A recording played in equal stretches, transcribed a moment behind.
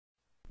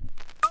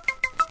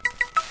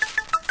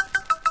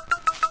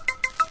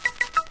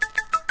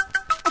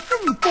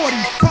40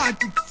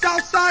 projects,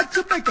 Southside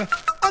Jamaica,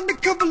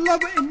 undercover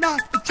lover and not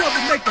a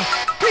troublemaker.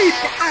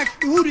 People ask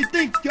me who do you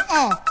think you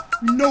are.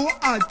 You know what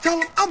I tell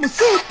them? I'm a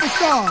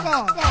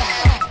superstar.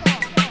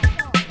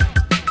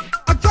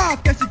 I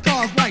drive fancy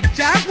cars like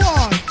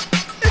Jaguars.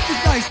 If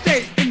it's like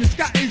state and the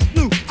sky is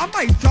blue, I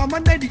might drive my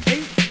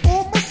 98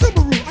 or my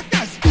Subaru. I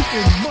got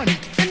stupid money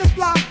and a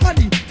fly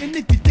honey. And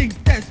if you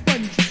think that's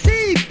funny,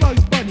 see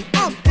Bugs Bunny.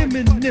 I'm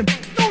Eminem,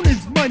 known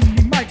as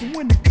Money Mike. And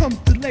when it comes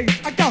to ladies,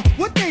 I got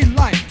what they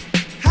like.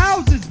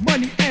 Houses,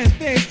 money, and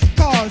fancy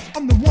cars.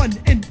 I'm the one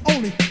and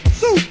only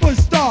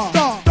superstar.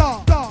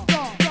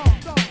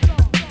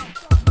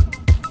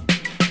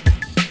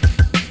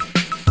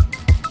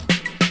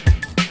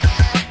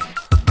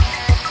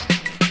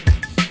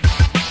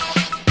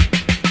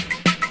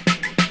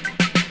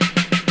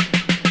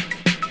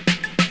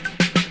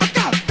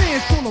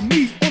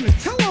 Me on the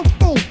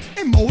telephone,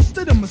 and most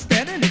of them are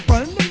standing in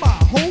front of my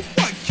home.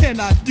 What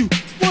can I do?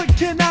 What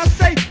can I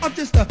say? I'm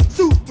just a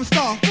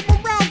superstar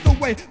from around the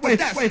way. Wait,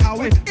 that's how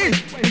it is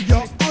when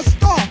you're a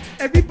star.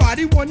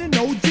 Everybody wanna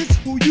know just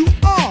who you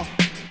are.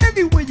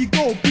 Everywhere you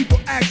go, people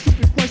ask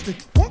stupid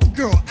questions. One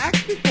girl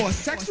asked me for a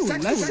sexual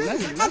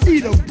lesson. I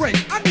need a break.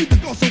 I need to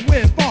go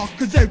somewhere far,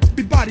 'cause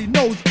everybody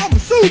knows I'm a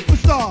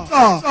superstar.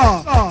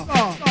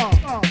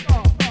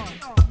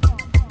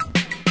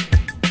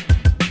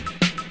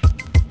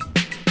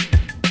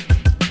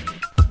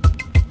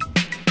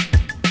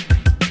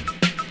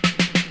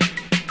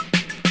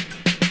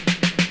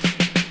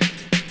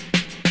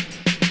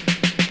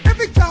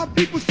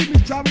 People see me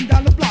driving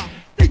down the block,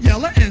 they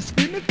yelling and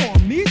screaming for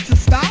me to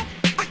stop.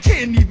 I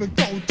can't even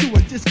go to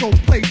a disco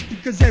place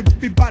because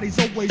everybody's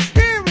always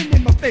staring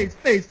in my face.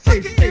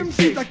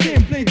 MCs, I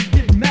can't blame you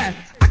getting mad.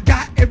 I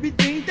got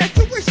everything that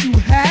you wish you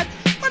had.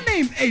 My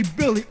name ain't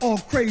Billy or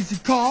Crazy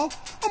Carl.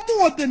 I'm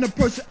more than a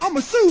person, I'm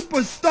a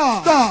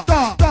superstar.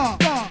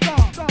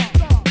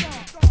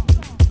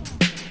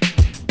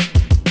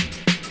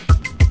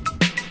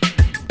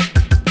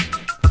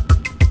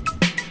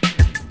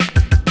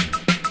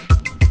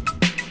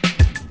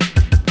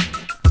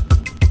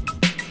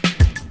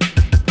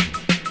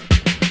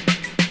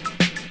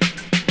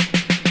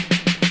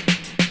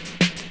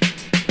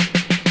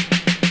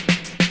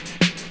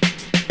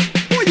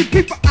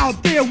 People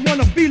out there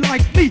wanna be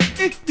like me.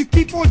 If you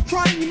keep on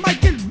trying, you might